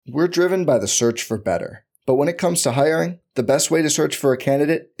We're driven by the search for better. But when it comes to hiring, the best way to search for a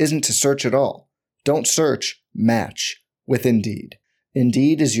candidate isn't to search at all. Don't search, match with Indeed.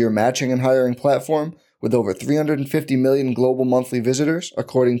 Indeed is your matching and hiring platform with over 350 million global monthly visitors,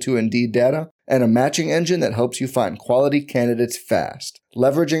 according to Indeed data, and a matching engine that helps you find quality candidates fast.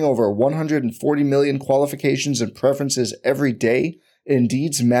 Leveraging over 140 million qualifications and preferences every day,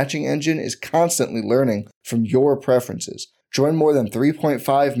 Indeed's matching engine is constantly learning from your preferences. Join more than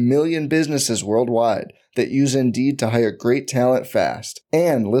 3.5 million businesses worldwide that use Indeed to hire great talent fast.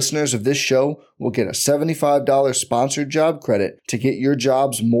 And listeners of this show will get a $75 sponsored job credit to get your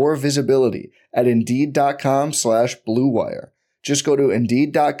jobs more visibility at Indeed.com/Blue Wire. Just go to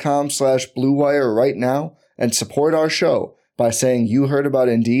Indeed.com/Blue Wire right now and support our show by saying you heard about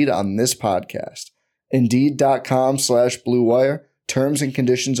Indeed on this podcast. Indeed.com/Blue Wire. Terms and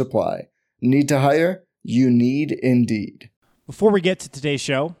conditions apply. Need to hire? You need Indeed. Before we get to today's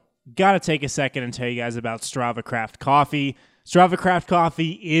show, got to take a second and tell you guys about Strava Craft Coffee. Strava Craft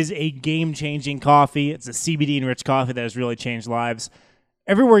Coffee is a game-changing coffee. It's a CBD-enriched coffee that has really changed lives.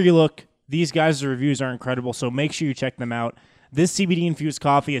 Everywhere you look, these guys' reviews are incredible, so make sure you check them out. This CBD-infused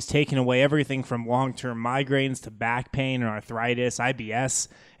coffee has taken away everything from long-term migraines to back pain and arthritis, IBS.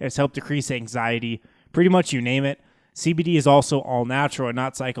 It's helped decrease anxiety, pretty much you name it. CBD is also all-natural and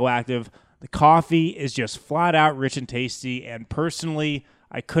not psychoactive. The coffee is just flat out rich and tasty, and personally,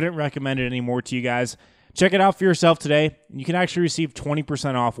 I couldn't recommend it anymore to you guys. Check it out for yourself today. You can actually receive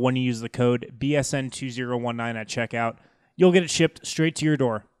 20% off when you use the code BSN2019 at checkout. You'll get it shipped straight to your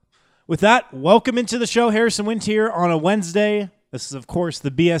door. With that, welcome into the show. Harrison Wint here on a Wednesday. This is, of course, the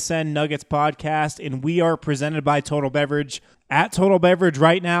BSN Nuggets podcast, and we are presented by Total Beverage. At Total Beverage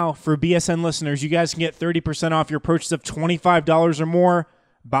right now, for BSN listeners, you guys can get 30% off your purchase of $25 or more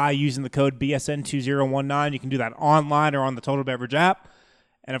by using the code BSN2019. You can do that online or on the Total Beverage app.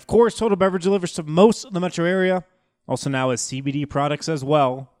 And of course, Total Beverage delivers to most of the metro area. Also now has CBD products as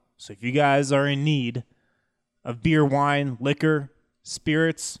well. So if you guys are in need of beer, wine, liquor,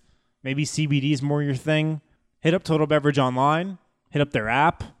 spirits, maybe CBD is more your thing, hit up Total Beverage online, hit up their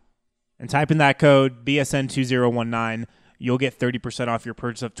app, and type in that code BSN2019. You'll get 30% off your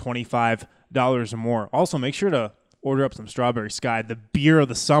purchase of $25 or more. Also, make sure to order up some Strawberry Sky, the beer of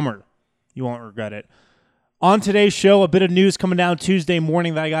the summer. You won't regret it. On today's show, a bit of news coming down Tuesday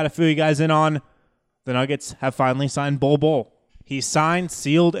morning that I got to fill you guys in on. The Nuggets have finally signed Bol Bol. He's signed,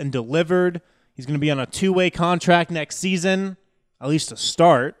 sealed, and delivered. He's going to be on a two-way contract next season, at least to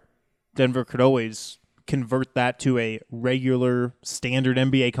start. Denver could always convert that to a regular, standard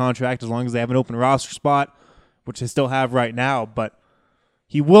NBA contract as long as they have an open roster spot, which they still have right now. But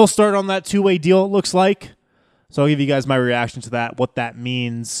he will start on that two-way deal, it looks like. So I'll give you guys my reaction to that, what that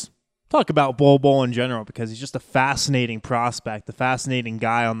means. Talk about Bol Bol in general because he's just a fascinating prospect, a fascinating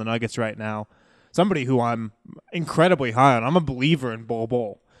guy on the Nuggets right now. Somebody who I'm incredibly high on. I'm a believer in Bol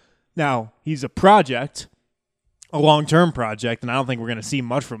Bol. Now, he's a project, a long-term project, and I don't think we're going to see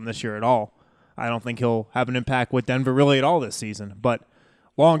much from him this year at all. I don't think he'll have an impact with Denver really at all this season. But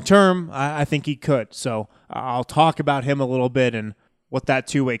long-term, I think he could. So I'll talk about him a little bit and what that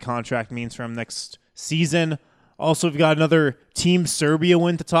two-way contract means for him next season. Also, we've got another Team Serbia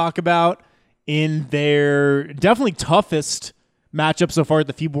win to talk about in their definitely toughest matchup so far at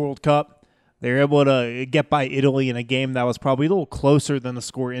the FIBA World Cup. They were able to get by Italy in a game that was probably a little closer than the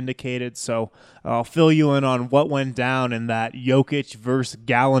score indicated. So I'll fill you in on what went down in that Jokic versus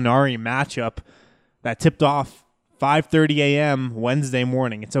Gallinari matchup that tipped off 5:30 a.m. Wednesday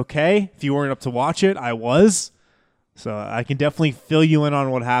morning. It's okay if you weren't up to watch it. I was. So I can definitely fill you in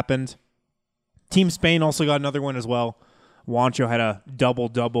on what happened. Team Spain also got another one as well. Juancho had a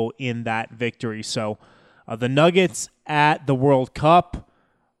double-double in that victory. So the Nuggets at the World Cup,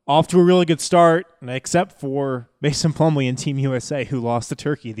 off to a really good start, except for Mason Plumlee and Team USA, who lost to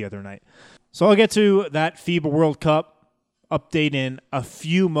Turkey the other night. So I'll get to that FIBA World Cup update in a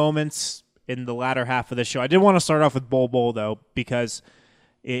few moments in the latter half of the show. I did want to start off with Bol Bol, though, because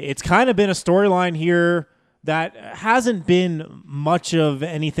it's kind of been a storyline here that hasn't been much of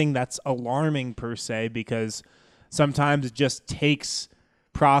anything that's alarming per se, because sometimes it just takes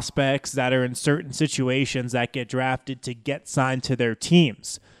prospects that are in certain situations that get drafted to get signed to their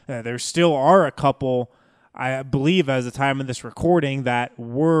teams. There still are a couple, I believe, as the time of this recording, that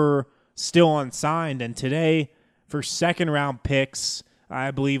were still unsigned. And today, for second-round picks, I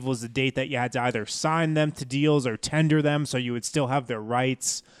believe was the date that you had to either sign them to deals or tender them so you would still have their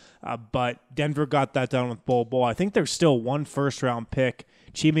rights. But Denver got that done with Bol Bol. I think there's still one first-round pick,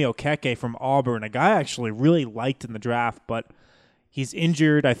 Chime Okeke from Auburn, a guy I actually really liked in the draft, but He's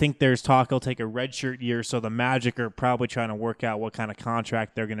injured. I think there's talk he'll take a redshirt year, so the Magic are probably trying to work out what kind of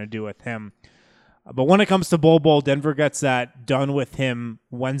contract they're going to do with him. But when it comes to Bol Bol, Denver gets that done with him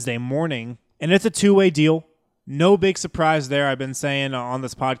Wednesday morning, and it's a two-way deal. No big surprise there. I've been saying on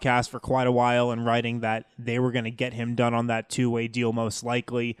this podcast for quite a while and writing that they were going to get him done on that two-way deal most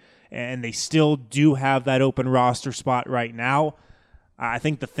likely, and they still do have that open roster spot right now. I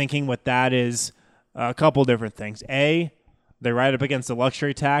think the thinking with that is a couple different things. A, they're right up against the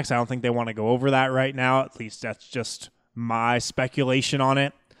luxury tax. I don't think they want to go over that right now. At least that's just my speculation on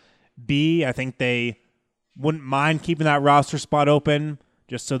it. B, I think they wouldn't mind keeping that roster spot open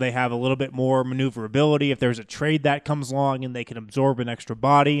just so they have a little bit more maneuverability. If there's a trade that comes along and they can absorb an extra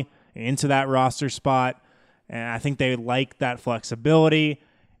body into that roster spot. And I think they like that flexibility.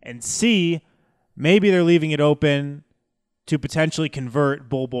 And C, maybe they're leaving it open to potentially convert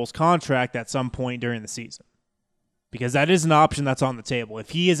Bol Bol's contract at some point during the season. Because that is an option that's on the table.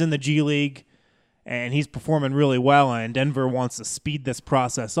 If he is in the G League and he's performing really well and Denver wants to speed this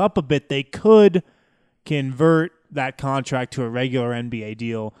process up a bit, they could convert that contract to a regular NBA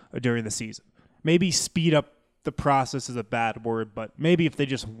deal during the season. Maybe speed up the process is a bad word, but maybe if they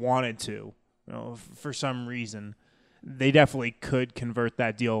just wanted to, for some reason, they definitely could convert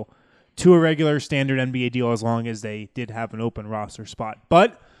that deal to a regular standard NBA deal as long as they did have an open roster spot.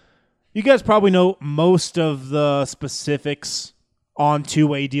 But you guys probably know most of the specifics on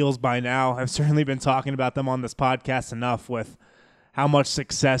two-way deals by now. I've certainly been talking about them on this podcast enough with how much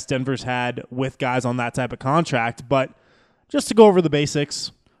success Denver's had with guys on that type of contract. But just to go over the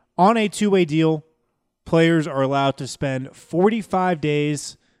basics, on a two-way deal, players are allowed to spend 45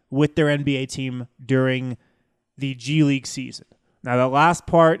 days with their NBA team during the G League season. Now, the last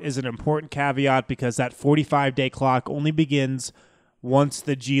part is an important caveat because that 45-day clock only begins once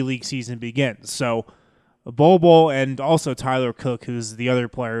the G League season begins. So Bol Bol and also Tyler Cook, who's the other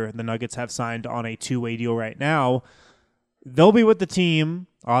player the Nuggets have signed on a two-way deal right now, they'll be with the team,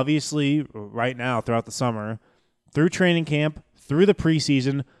 obviously, right now throughout the summer, through training camp, through the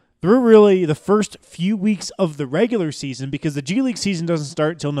preseason, through really the first few weeks of the regular season because the G League season doesn't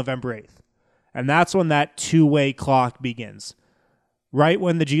start until November 8th. And that's when that two-way clock begins. Right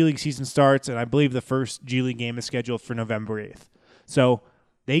when the G League season starts, and I believe the first G League game is scheduled for November 8th. So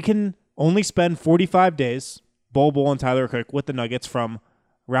they can only spend 45 days, Bol Bol and Tyler Cook, with the Nuggets from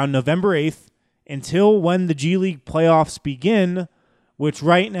around November 8th until when the G League playoffs begin, which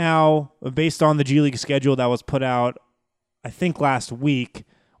right now, based on the G League schedule that was put out, I think last week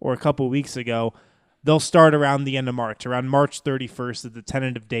or a couple weeks ago, they'll start around the end of March. Around March 31st is the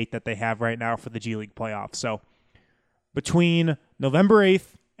tentative date that they have right now for the G League playoffs. So between November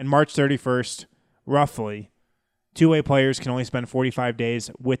 8th and March 31st, roughly, two-way players can only spend 45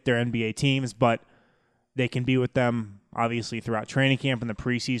 days with their NBA teams, but they can be with them, obviously, throughout training camp and the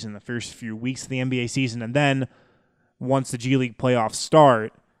preseason, the first few weeks of the NBA season, and then once the G League playoffs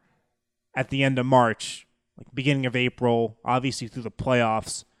start at the end of March, like beginning of April, obviously through the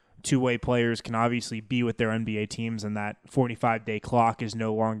playoffs, two-way players can obviously be with their NBA teams, and that 45-day clock is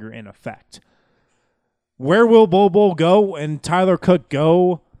no longer in effect. Where will Bol Bol go and Tyler Cook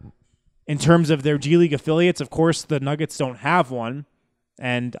go in terms of their G League affiliates? Of course, the Nuggets don't have one,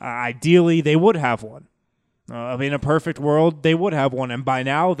 and ideally they would have one. In a perfect world, they would have one, and by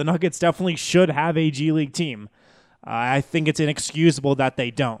now, the Nuggets definitely should have a G League team. I think it's inexcusable that they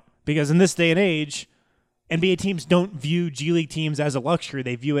don't, because in this day and age, NBA teams don't view G League teams as a luxury.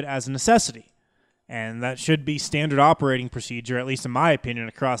 They view it as a necessity, and that should be standard operating procedure, at least in my opinion,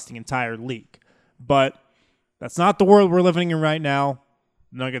 across the entire league. But that's not the world we're living in right now.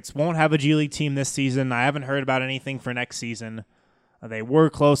 Nuggets won't have a G League team this season. I haven't heard about anything for next season. They were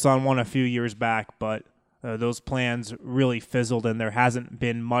close on one a few years back, but those plans really fizzled, and there hasn't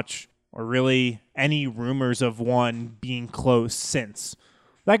been much or really any rumors of one being close since.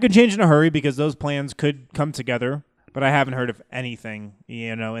 That could change in a hurry because those plans could come together, but I haven't heard of anything,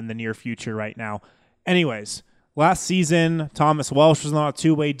 in the near future right now. Anyways, last season, Thomas Welsh was on a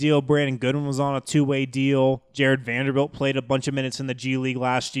two-way deal. Brandon Goodwin was on a two-way deal. Jared Vanderbilt played a bunch of minutes in the G League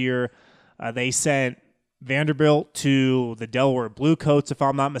last year. They sent Vanderbilt to the Delaware Bluecoats, if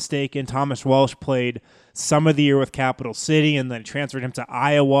I'm not mistaken. Thomas Welsh played some of the year with Capital City and then transferred him to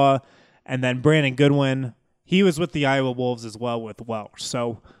Iowa. And then Brandon Goodwin, he was with the Iowa Wolves as well with Welsh.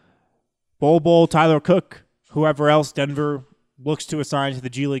 So Bol Bol, Tyler Cook, whoever else Denver looks to assign to the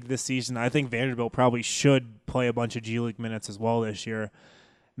G League this season. I think Vanderbilt probably should play a bunch of G League minutes as well this year.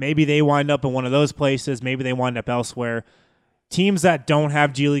 Maybe they wind up in one of those places. Maybe they wind up elsewhere. Teams that don't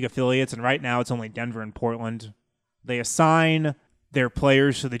have G League affiliates, and right now it's only Denver and Portland, they assign their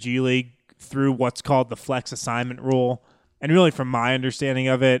players to the G League through what's called the flex assignment rule. And really, from my understanding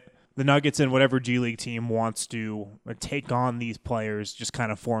of it, the Nuggets and whatever G League team wants to take on these players just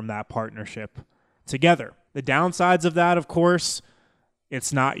kind of form that partnership together. The downsides of that, of course,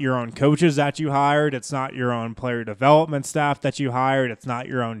 it's not your own coaches that you hired. It's not your own player development staff that you hired. It's not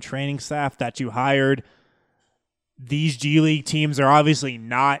your own training staff that you hired. These G League teams are obviously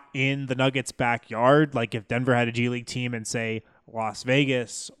not in the Nuggets' backyard. Like if Denver had a G League team in, say, Las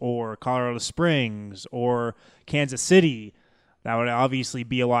Vegas or Colorado Springs or Kansas City, that would obviously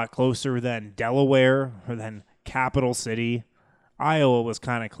be a lot closer than Delaware or than Capital City. Iowa was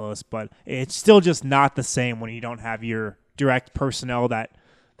kind of close, but it's still just not the same when you don't have your direct personnel that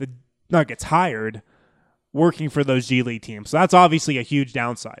the Nuggets hired working for those G League teams. So that's obviously a huge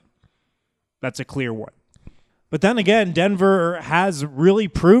downside. That's a clear one. But then again, Denver has really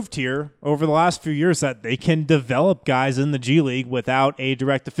proved here over the last few years that they can develop guys in the G League without a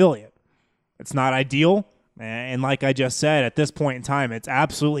direct affiliate. It's not ideal. And like I just said, at this point in time, it's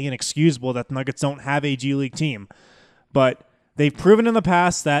absolutely inexcusable that the Nuggets don't have a G League team. But they've proven in the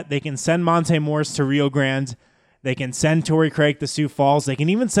past that they can send Monte Morris to Rio Grande. They can send Torrey Craig to Sioux Falls. They can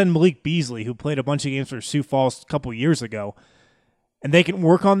even send Malik Beasley, who played a bunch of games for Sioux Falls a couple years ago. And they can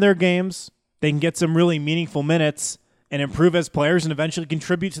work on their games. They can get some really meaningful minutes and improve as players and eventually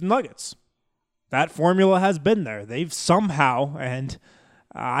contribute to the Nuggets. That formula has been there. They've somehow, and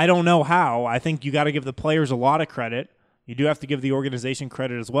I don't know how, I think you got to give the players a lot of credit. You do have to give the organization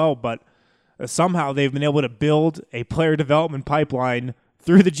credit as well, but somehow they've been able to build a player development pipeline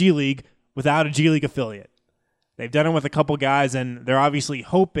through the G League without a G League affiliate. They've done it with a couple guys, and they're obviously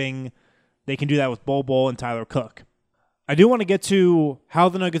hoping they can do that with Bol Bol and Tyler Cook. I do want to get to how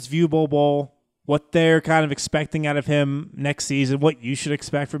the Nuggets view Bol Bol, what they're kind of expecting out of him next season, what you should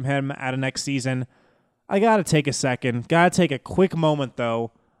expect from him out of next season. I got to take a second. Got to take a quick moment,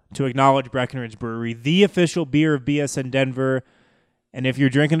 though, to acknowledge Breckenridge Brewery, the official beer of BSN Denver. And if you're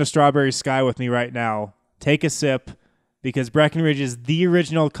drinking a Strawberry Sky with me right now, take a sip, because Breckenridge is the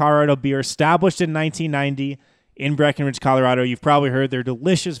original Colorado beer, established in 1990 in Breckenridge, Colorado. You've probably heard their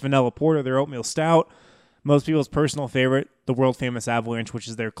delicious vanilla porter, their oatmeal stout, most people's personal favorite, the world-famous Avalanche, which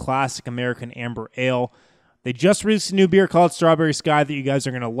is their classic American amber ale. They just released a new beer called Strawberry Sky that you guys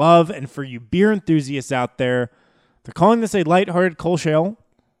are going to love. And for you beer enthusiasts out there, they're calling this a lighthearted Kolsch ale.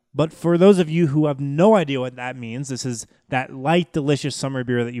 But for those of you who have no idea what that means, this is that light, delicious summer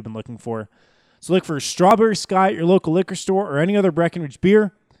beer that you've been looking for. So look for Strawberry Sky at your local liquor store or any other Breckenridge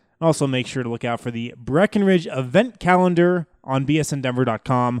beer. Also make sure to look out for the Breckenridge event calendar on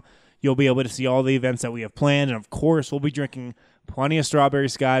bsndenver.com. You'll be able to see all the events that we have planned. And of course, we'll be drinking plenty of Strawberry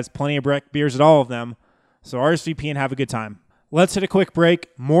Skies, plenty of Breck beers at all of them. So RSVP and have a good time. Let's hit a quick break.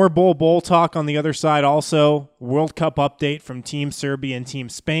 More Bol Bol talk on the other side also. World Cup update from Team Serbia and Team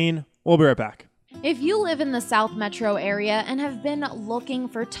Spain. We'll be right back. If you live in the South Metro area and have been looking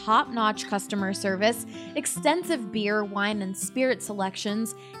for top-notch customer service, extensive beer, wine, and spirit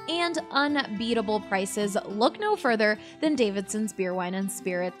selections, and unbeatable prices, look no further than Davidson's Beer, Wine, and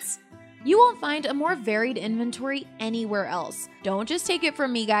Spirits. You won't find a more varied inventory anywhere else. Don't just take it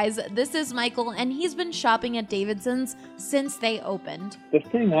from me, guys. This is Michael, and he's been shopping at Davidson's since they opened. The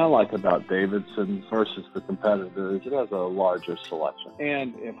thing I like about Davidson's versus the competitor is it has a larger selection.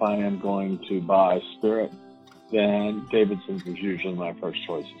 And if I am going to buy spirit, then Davidson's is usually my first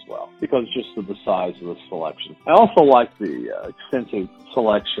choice as well, because just of the size of the selection. I also like the extensive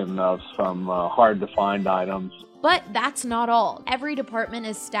selection of some hard-to-find items. But that's not all. Every department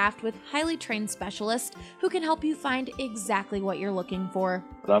is staffed with highly trained specialists who can help you find exactly what you're looking for.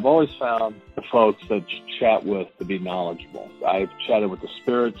 But I've always found the folks that you chat with to be knowledgeable. I've chatted with the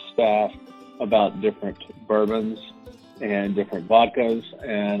spirits staff about different bourbons and different vodkas,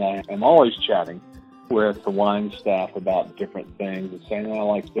 and I am always chatting with the wine staff about different things and saying, I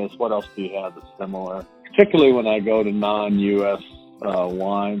like this, what else do you have that's similar? Particularly when I go to non-U.S.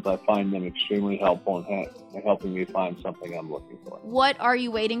 wines, I find them extremely helpful in helping me find something I'm looking for. What are you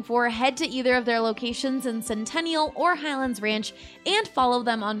waiting for? Head to either of their locations in Centennial or Highlands Ranch and follow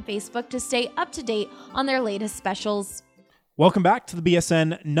them on Facebook to stay up to date on their latest specials. Welcome back to the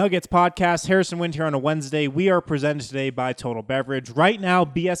BSN Nuggets podcast. Harrison Wind here on a Wednesday. We are presented today by Total Beverage. Right now,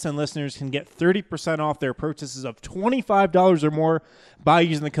 BSN listeners can get 30% off their purchases of $25 or more by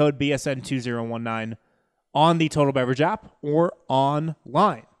using the code BSN2019 on the Total Beverage app or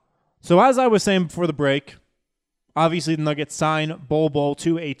online. So as I was saying before the break, obviously the Nuggets sign Bol Bol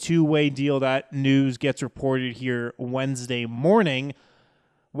to a two-way deal. That news gets reported here Wednesday morning.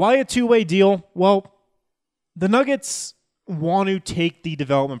 Why a two-way deal? Well, the Nuggets want to take the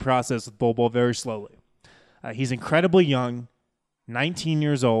development process with Bol Bol very slowly. He's incredibly young, 19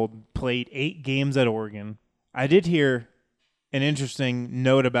 years old, played 8 games at Oregon. I did hear an interesting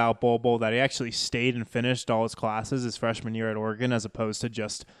note about Bol Bol that he actually stayed and finished all his classes his freshman year at Oregon, as opposed to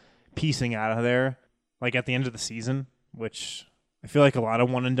just piecing out of there like at the end of the season, which I feel like a lot of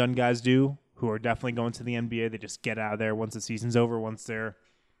one-and-done guys do who are definitely going to the NBA. They just get out of there once the season's over, once they're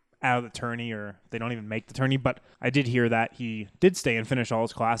out of the tourney, or they don't even make the tourney. But I did hear that he did stay and finish all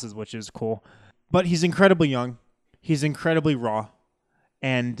his classes, which is cool. But he's incredibly young. He's incredibly raw.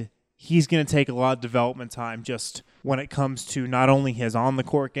 And he's going to take a lot of development time just when it comes to not only his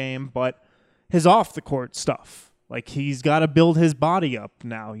on-the-court game, but his off-the-court stuff. Like, he's got to build his body up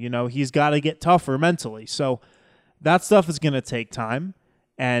now. You know, he's got to get tougher mentally. So that stuff is going to take time.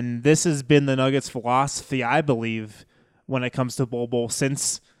 And this has been the Nuggets' philosophy, I believe, when it comes to Bol Bol,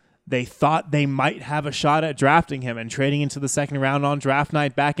 since they thought they might have a shot at drafting him and trading into the second round on draft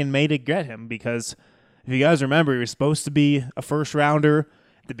night back in May to get him. Because if you guys remember, he was supposed to be a first-rounder.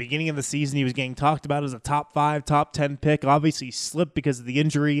 At the beginning of the season, he was getting talked about as a top 5, top 10 pick. Obviously, he slipped because of the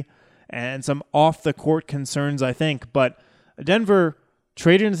injury and some off-the-court concerns, I think. But Denver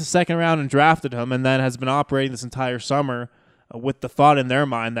traded into the second round and drafted him, and then has been operating this entire summer with the thought in their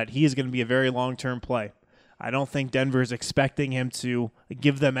mind that he is going to be a very long-term play. I don't think Denver is expecting him to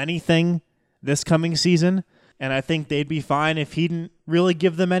give them anything this coming season, and I think they'd be fine if he didn't really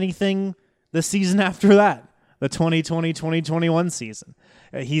give them anything the season after that, the 2020-2021 season.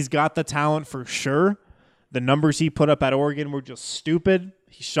 He's got the talent for sure. The numbers he put up at Oregon were just stupid.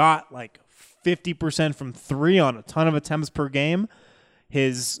 He shot like 50% from 3 on a ton of attempts per game.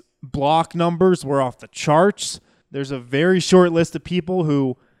 His block numbers were off the charts. There's a very short list of people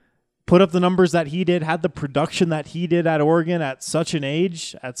who put up the numbers that he did, had the production that he did at Oregon at such an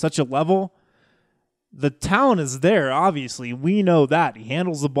age, at such a level. The talent is there, obviously. We know that. He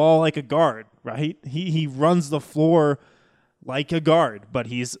handles the ball like a guard, right? He runs the floor like a guard, but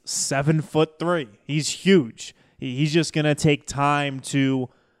he's 7'3". He's huge. He's just going to take time to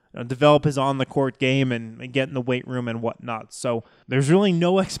develop his on-the-court game and get in the weight room and whatnot. So there's really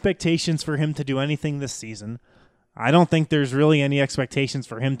no expectations for him to do anything this season. I don't think there's really any expectations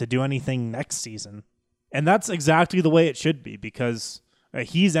for him to do anything next season. And that's exactly the way it should be, because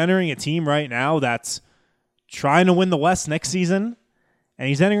he's entering a team right now that's trying to win the West next season, and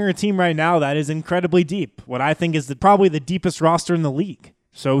he's entering a team right now that is incredibly deep, what I think is probably the deepest roster in the league.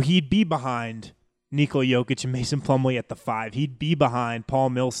 So he'd be behind Nikola Jokic and Mason Plumlee at the 5. He'd be behind Paul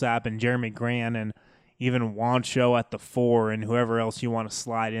Millsap and Jeremy Grant and even Juancho at the 4 and whoever else you want to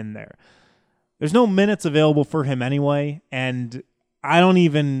slide in there. There's no minutes available for him anyway, and I don't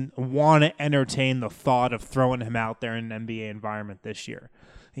even want to entertain the thought of throwing him out there in an NBA environment this year.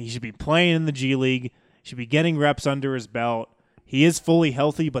 He should be playing in the G League, should be getting reps under his belt. He is fully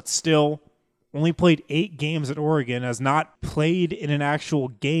healthy, but still only played 8 games at Oregon, has not played in an actual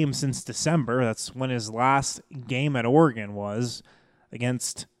game since December. That's when his last game at Oregon was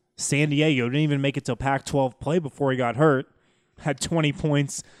against San Diego. Didn't even make it to Pac-12 play before he got hurt. Had 20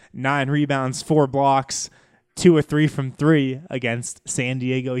 points, 9 rebounds, 4 blocks, 2 or 3 from 3 against San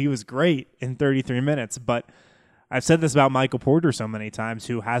Diego. He was great in 33 minutes, but I've said this about Michael Porter so many times,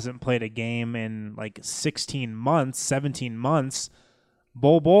 who hasn't played a game in like 16 months, 17 months.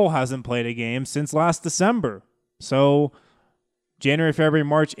 Bol Bol hasn't played a game since last December. So January, February,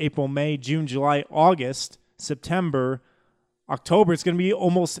 March, April, May, June, July, August, September, October. It's going to be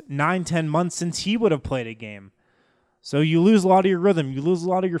almost 9-10 months since he would have played a game. So you lose a lot of your rhythm. You lose a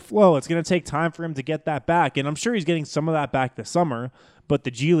lot of your flow. It's going to take time for him to get that back. And I'm sure he's getting some of that back this summer, but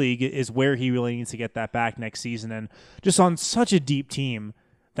the G League is where he really needs to get that back next season. And just on such a deep team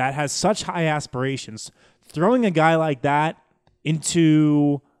that has such high aspirations, throwing a guy like that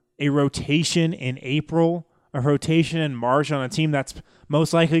into a rotation in April, a rotation in March on a team that's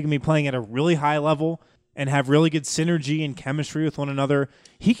most likely going to be playing at a really high level and have really good synergy and chemistry with one another,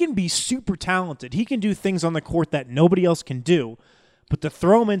 he can be super talented. He can do things on the court that nobody else can do. But to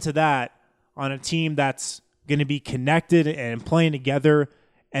throw him into that on a team that's going to be connected and playing together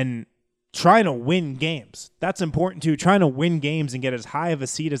and trying to win games, that's important too. Trying to win games and get as high of a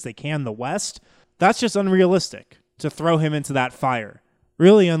seed as they can in the West, that's just unrealistic to throw him into that fire.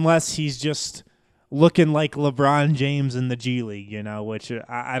 Really, unless he's just looking like LeBron James in the G League, you know, which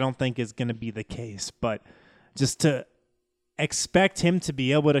I don't think is going to be the case. But just to expect him to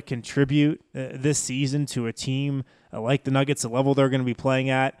be able to contribute this season to a team like the Nuggets, the level they're going to be playing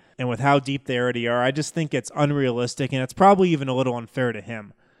at, and with how deep they already are, I just think it's unrealistic, and it's probably even a little unfair to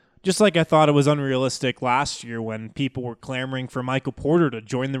him. Just like I thought it was unrealistic last year when people were clamoring for Michael Porter to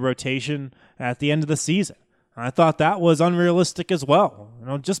join the rotation at the end of the season. I thought that was unrealistic as well, you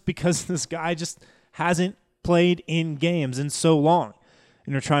know, just because this guy just hasn't played in games in so long.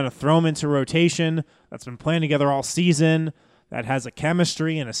 And you're trying to throw him into rotation that's been playing together all season. that has a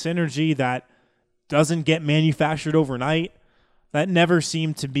chemistry and a synergy that doesn't get manufactured overnight. That never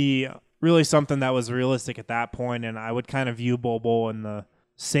seemed to be really something that was realistic at that point, and I would kind of view Bol Bol in the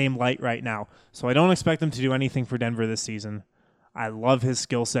same light right now. So I don't expect him to do anything for Denver this season. I love his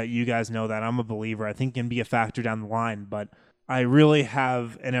skill set. You guys know that. I'm a believer. I think he can be a factor down the line, but I really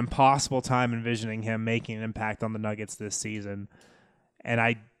have an impossible time envisioning him making an impact on the Nuggets this season. And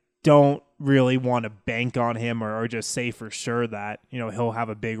I don't really want to bank on him or just say for sure that, he'll have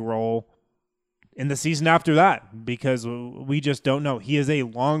a big role in the season after that, because we just don't know. He is a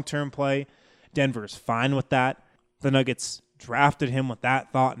long-term play. Denver's fine with that. The Nuggets drafted him with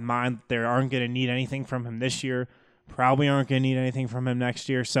that thought in mind. They aren't going to need anything from him this year. Probably aren't going to need anything from him next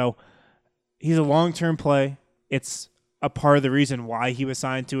year. So he's a long-term play. It's a part of the reason why he was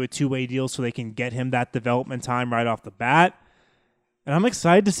signed to a two-way deal, so they can get him that development time right off the bat. And I'm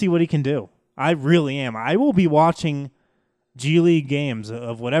excited to see what he can do. I really am. I will be watching G League games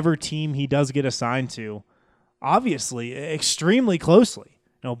of whatever team he does get assigned to, obviously, extremely closely.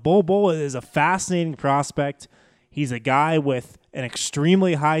 Bol Bol is a fascinating prospect. He's a guy with an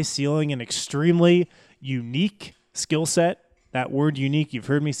extremely high ceiling and extremely unique skill set. That word unique, you've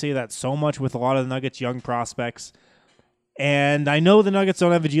heard me say that so much with a lot of the Nuggets' young prospects. And I know the Nuggets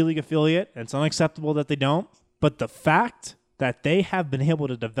don't have a G League affiliate, and it's unacceptable that they don't. But the fact that they have been able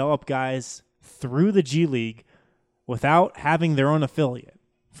to develop guys through the G League without having their own affiliate,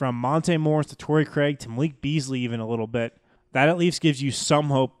 from Monte Morris to Torrey Craig to Malik Beasley even a little bit, that at least gives you some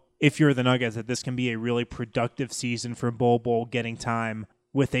hope, if you're the Nuggets, that this can be a really productive season for Bol Bol getting time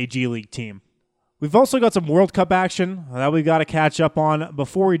with a G League team. We've also got some World Cup action that we've got to catch up on.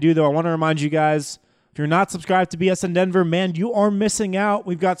 Before we do, though, I want to remind you guys, if you're not subscribed to BSN Denver, man, you are missing out.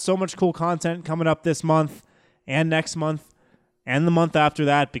 We've got so much cool content coming up this month and next month and the month after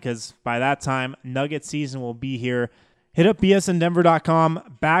that, because by that time, Nugget season will be here. Hit up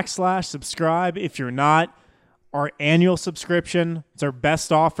bsndenver.com/subscribe if you're not. Our annual subscription, it's our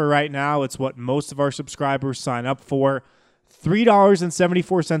best offer right now. It's what most of our subscribers sign up for.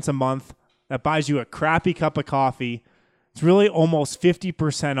 $3.74 a month. That buys you a crappy cup of coffee. It's really almost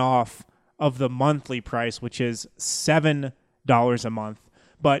 50% off of the monthly price, which is $7 a month.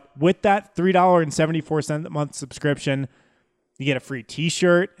 But with that $3.74 a month subscription, you get a free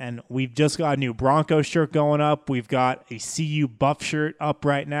t-shirt, and we've just got a new Broncos shirt going up. We've got a CU Buff shirt up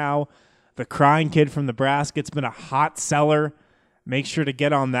right now. The Crying Kid from Nebraska, it's been a hot seller. Make sure to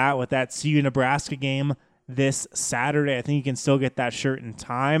get on that with that CU Nebraska game this Saturday. I think you can still get that shirt in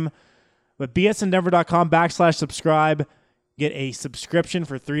time. But bsndenver.com/subscribe. Get a subscription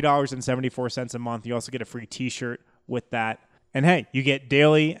for $3.74 a month. You also get a free t-shirt with that. And hey, you get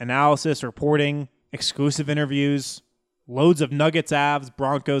daily analysis, reporting, exclusive interviews, loads of Nuggets, Avs,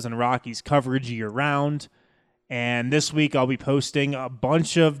 Broncos, and Rockies coverage year-round. And this week I'll be posting a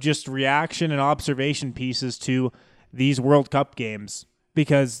bunch of just reaction and observation pieces to these World Cup games,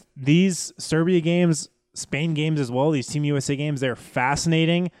 because these Serbia games, Spain games as well, these Team USA games, they're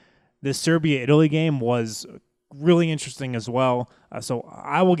fascinating. This Serbia-Italy game was really interesting as well. So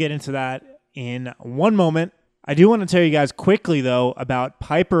I will get into that in one moment. I do want to tell you guys quickly, though, about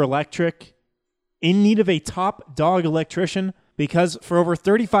Piper Electric, in need of a top dog electrician, because for over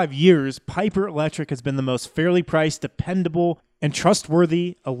 35 years, Piper Electric has been the most fairly priced, dependable, and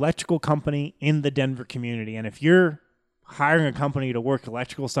trustworthy electrical company in the Denver community. And if you're hiring a company to work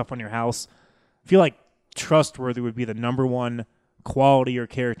electrical stuff on your house, I feel like trustworthy would be the number one quality or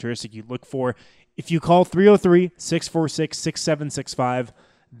characteristic you look for. If you call 303-646-6765,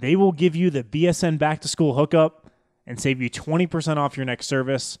 they will give you the BSN back-to-school hookup and save you 20% off your next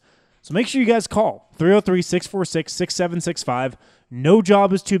service. So make sure you guys call 303-646-6765. No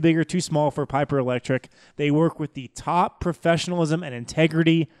job is too big or too small for Piper Electric. They work with the top professionalism and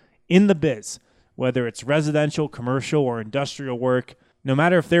integrity in the biz, whether it's residential, commercial, or industrial work. No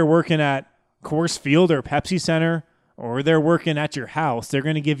matter if they're working at Coors Field or Pepsi Center, or they're working at your house, they're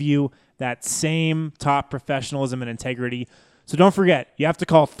going to give you that same top professionalism and integrity. So don't forget, you have to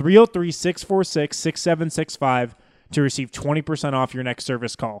call 303-646-6765 to receive 20% off your next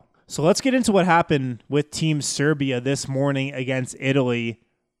service call. So let's get into what happened with Team Serbia this morning against Italy.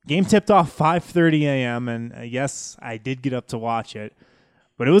 Game tipped off 5:30 a.m., and yes, I did get up to watch it.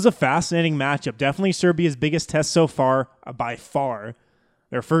 But it was a fascinating matchup. Definitely Serbia's biggest test so far, by far.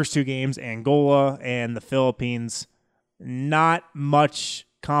 Their first two games, Angola and the Philippines, not much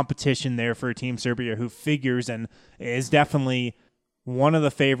competition there for Team Serbia, who figures and is definitely one of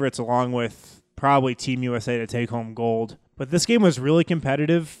the favorites, along with probably Team USA, to take home gold. But this game was really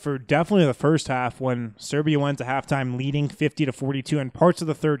competitive for definitely the first half, when Serbia went to halftime leading 50-42 in parts of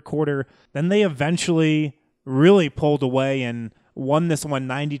the third quarter. Then they eventually really pulled away and won this one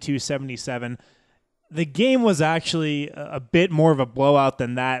 92-77. The game was actually a bit more of a blowout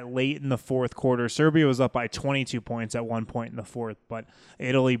than that late in the fourth quarter. Serbia was up by 22 points at one point in the fourth, but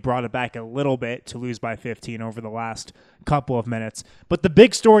Italy brought it back a little bit to lose by 15 over the last couple of minutes. But the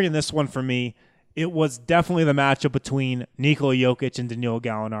big story in this one for me, it was definitely the matchup between Nikola Jokic and Danilo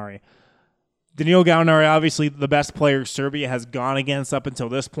Gallinari. Danilo Gallinari, obviously the best player Serbia has gone against up until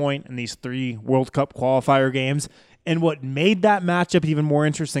this point in these 3 World Cup qualifier games. And what made that matchup even more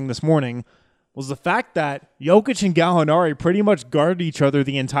interesting this morning was the fact that Jokic and Gallinari pretty much guarded each other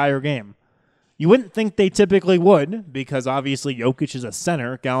the entire game. You wouldn't think they typically would, because obviously Jokic is a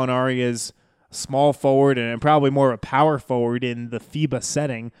center. Gallinari is a small forward and probably more of a power forward in the FIBA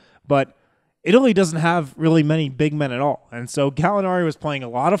setting. But Italy doesn't have really many big men at all. And so Gallinari was playing a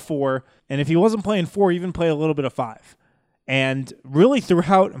lot of 4, and if he wasn't playing 4, he even played a little bit of 5. And really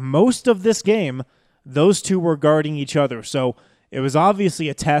throughout most of this game, those two were guarding each other. So it was obviously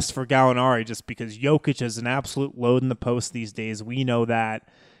a test for Gallinari just because Jokic is an absolute load in the post these days. We know that.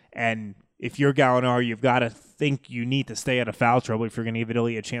 And if you're Gallinari, you've got to think you need to stay out of foul trouble if you're going to give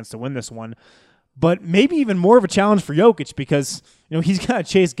Italy a chance to win this one. But maybe even more of a challenge for Jokic because, he's got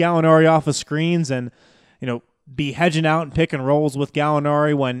to chase Gallinari off of screens and, be hedging out and pick and rolls with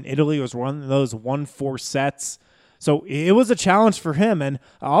Gallinari when Italy was running those 1-4 sets. So it was a challenge for him, and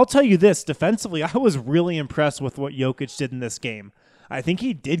I'll tell you this, defensively, I was really impressed with what Jokic did in this game. I think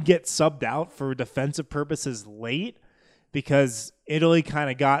he did get subbed out for defensive purposes late because Italy kind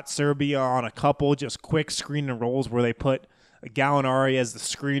of got Serbia on a couple just quick screen and rolls where they put Gallinari as the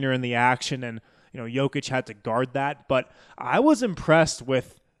screener in the action, and Jokic had to guard that. But I was impressed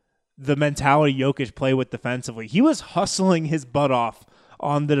with the mentality Jokic played with defensively. He was hustling his butt off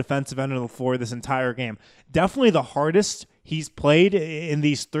on the defensive end of the floor this entire game. Definitely the hardest he's played in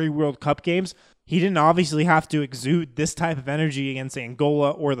these 3 World Cup games. He didn't obviously have to exude this type of energy against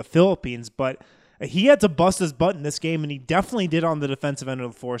Angola or the Philippines, but he had to bust his butt in this game, and he definitely did on the defensive end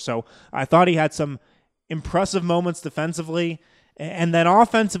of the floor. So I thought he had some impressive moments defensively. And then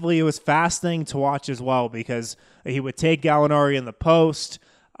offensively, it was fascinating to watch as well because he would take Gallinari in the post.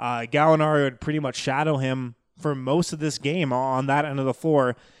 Gallinari would pretty much shadow him for most of this game on that end of the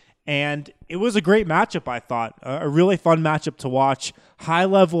floor. And it was a great matchup, I thought. A really fun matchup to watch. High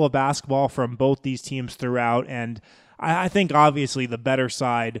level of basketball from both these teams throughout. And I think obviously the better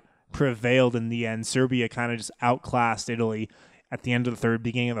side prevailed in the end. Serbia kind of just outclassed Italy at the end of the third,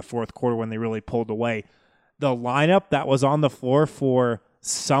 beginning of the fourth quarter when they really pulled away. The lineup that was on the floor for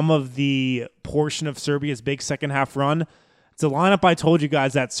some of the portion of Serbia's big second half run, it's a lineup I told you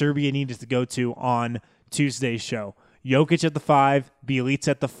guys that Serbia needed to go to on Tuesday's show. Jokic at the 5, Bjelica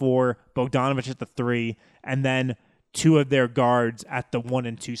at the 4, Bogdanovic at the 3, and then 2 of their guards at the 1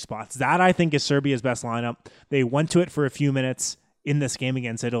 and 2 spots. That, I think, is Serbia's best lineup. They went to it for a few minutes in this game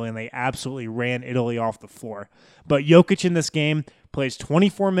against Italy, and they absolutely ran Italy off the floor. But Jokic in this game plays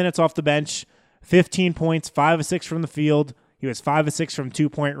 24 minutes off the bench, 15 points, 5 of 6 from the field. He was 5 of 6 from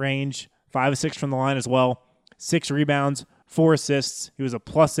 2-point range, 5 of 6 from the line as well, 6 rebounds, 4 assists. He was a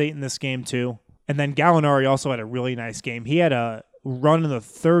 +8 in this game too. And then Gallinari also had a really nice game. He had a run in the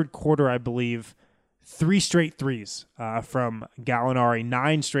third quarter, I believe, 3 straight threes from Gallinari,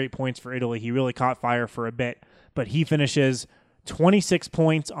 9 straight points for Italy. He really caught fire for a bit, but he finishes 26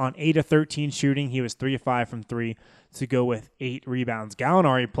 points on 8 of 13 shooting. He was 3 of 5 from 3 to go with 8 rebounds.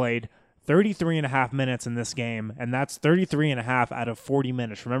 Gallinari played 33 and a half minutes in this game, and that's 33 and a half out of 40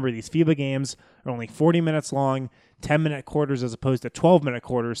 minutes. Remember, these FIBA games are only 40 minutes long, 10-minute quarters as opposed to 12-minute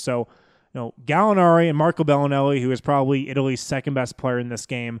quarters. So, Gallinari and Marco Bellinelli, who is probably Italy's second best player in this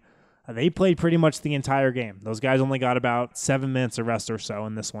game, they played pretty much the entire game. Those guys only got about 7 minutes of rest or so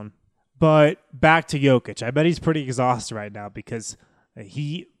in this one. But back to Jokic. I bet he's pretty exhausted right now because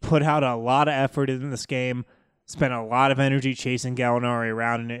he put out a lot of effort in this game, spent a lot of energy chasing Gallinari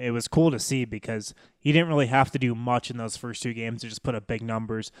around, and it was cool to see because he didn't really have to do much in those first 2 games to just put up big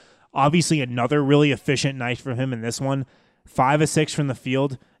numbers. Obviously, another really efficient night for him in this one. 5 of 6 from the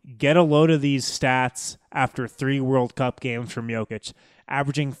field. Get a load of these stats after 3 World Cup games from Jokic,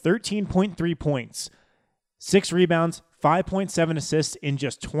 averaging 13.3 points, 6 rebounds, 5.7 assists in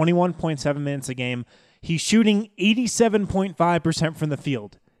just 21.7 minutes a game. He's shooting 87.5% from the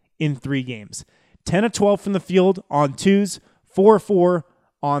field in 3 games. 10 of 12 from the field on 2s, 4 of 4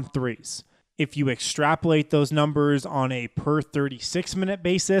 on 3s. If you extrapolate those numbers on a per 36-minute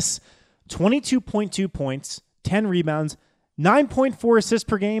basis, 22.2 points, 10 rebounds, 9.4 assists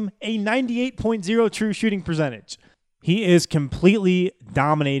per game, a 98.0 true shooting percentage. He is completely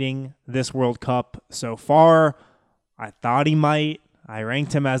dominating this World Cup so far. I thought he might I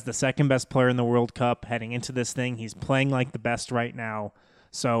ranked him as the second best player in the World Cup heading into this thing. He's playing like the best right now.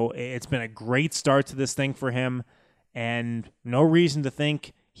 So it's been a great start to this thing for him, and no reason to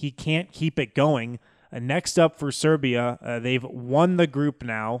think he can't keep it going. Next up for Serbia, they've won the group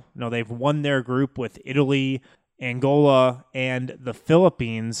now. No, they've won their group with Italy, Angola, and the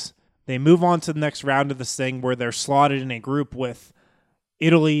Philippines. They move on to the next round of this thing where they're slotted in a group with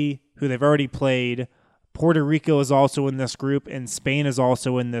Italy, who they've already played. Puerto Rico is also in this group, and Spain is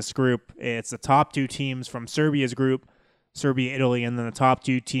also in this group. It's the top two teams from Serbia's group, Serbia, Italy, and then the top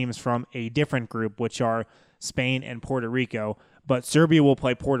two teams from a different group, which are Spain and Puerto Rico. But Serbia will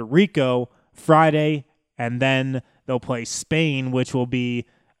play Puerto Rico Friday, and then they'll play Spain, which will be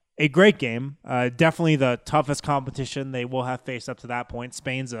a great game. Definitely the toughest competition they will have faced up to that point.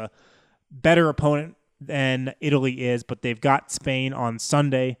 Spain's a better opponent than Italy is, but they've got Spain on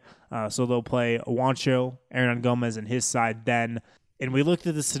Sunday, so they'll play Juancho, Hernan Gomez, and his side then. And we looked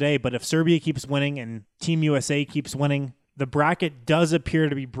at this today, but if Serbia keeps winning and Team USA keeps winning, the bracket does appear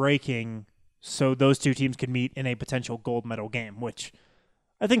to be breaking, so those two teams can meet in a potential gold medal game, which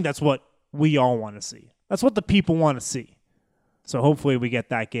I think that's what we all want to see. That's what the people want to see. So hopefully we get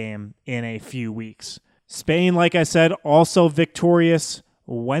that game in a few weeks. Spain, like I said, also victorious.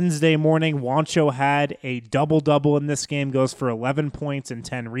 Wednesday morning, Juancho had a double-double in this game, goes for 11 points and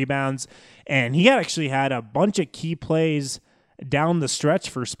 10 rebounds, and he actually had a bunch of key plays down the stretch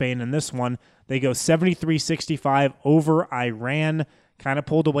for Spain in this one. They go 73-65 over Iran, kind of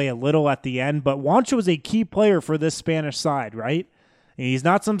pulled away a little at the end, but Juancho was a key player for this Spanish side, right? He's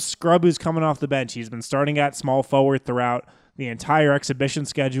not some scrub who's coming off the bench. He's been starting at small forward throughout the entire exhibition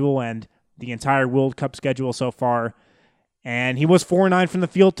schedule and the entire World Cup schedule so far. And he was 4-9 from the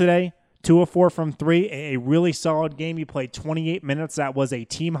field today, 2 of 4 from 3. A really solid game. He played 28 minutes. That was a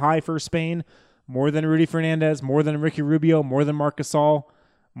team high for Spain. More than Rudy Fernandez, more than Ricky Rubio, more than Marc Gasol,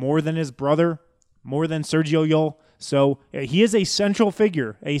 more than his brother, more than Sergio Yul. So he is a central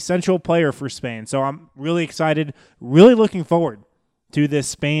figure, a central player for Spain. So I'm really excited, really looking forward to this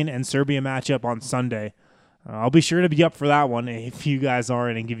Spain and Serbia matchup on Sunday. I'll be sure to be up for that one if you guys are,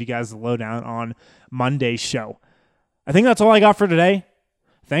 and give you guys the lowdown on Monday's show. I think that's all I got for today.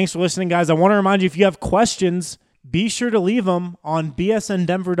 Thanks for listening, guys. I want to remind you, if you have questions, be sure to leave them on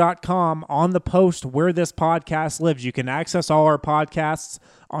bsndenver.com on the post where this podcast lives. You can access all our podcasts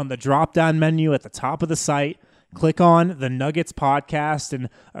on the drop-down menu at the top of the site. Click on the Nuggets podcast and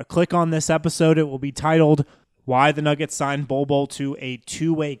click on this episode. It will be titled, Why the Nuggets Signed Bol Bol to a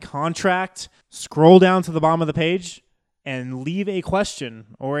Two-Way Contract. Scroll down to the bottom of the page and leave a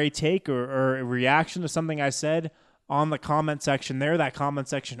question or a take or a reaction to something I said on the comment section there. That comment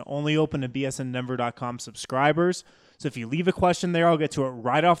section only open to bsndenver.com subscribers. So if you leave a question there, I'll get to it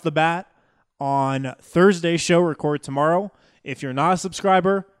right off the bat on Thursday's show, record tomorrow. If you're not a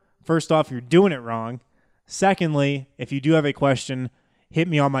subscriber, first off, you're doing it wrong. Secondly, if you do have a question, hit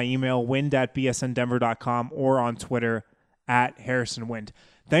me on my email, wind@bsndenver.com, or on Twitter @HarrisonWind.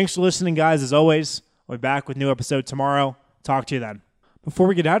 Thanks for listening, guys. As always, I'll be back with a new episode tomorrow. Talk to you then. Before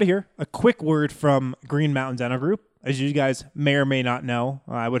we get out of here, a quick word from Green Mountain Dental Group. As you guys may or may not know,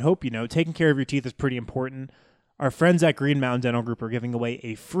 I would hope you know, taking care of your teeth is pretty important. Our friends at Green Mountain Dental Group are giving away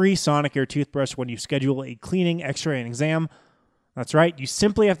a free Sonicare toothbrush when you schedule a cleaning, x-ray, and exam. That's right. You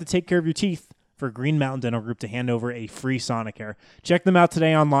simply have to take care of your teeth for Green Mountain Dental Group to hand over a free Sonicare. Check them out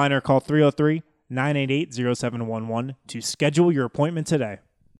today online or call 303-988-0711 to schedule your appointment today.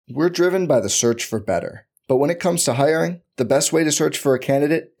 We're driven by the search for better. But when it comes to hiring, the best way to search for a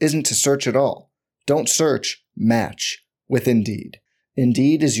candidate isn't to search at all. Don't search, match with Indeed.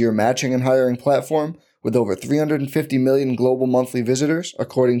 Indeed is your matching and hiring platform with over 350 million global monthly visitors,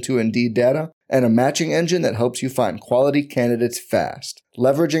 according to Indeed data, and a matching engine that helps you find quality candidates fast.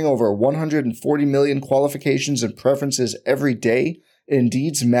 Leveraging over 140 million qualifications and preferences every day,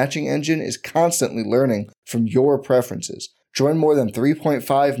 Indeed's matching engine is constantly learning from your preferences. Join more than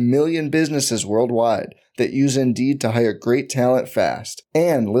 3.5 million businesses worldwide that use Indeed to hire great talent fast.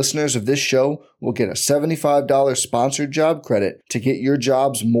 And listeners of this show will get a $75 sponsored job credit to get your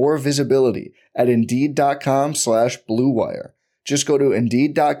jobs more visibility at Indeed.com/Blue Wire. Just go to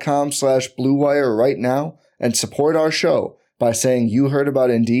Indeed.com/Blue Wire right now and support our show by saying you heard about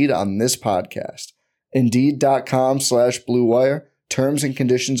Indeed on this podcast. Indeed.com/Blue Wire. Terms and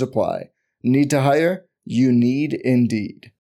conditions apply. Need to hire? You need Indeed.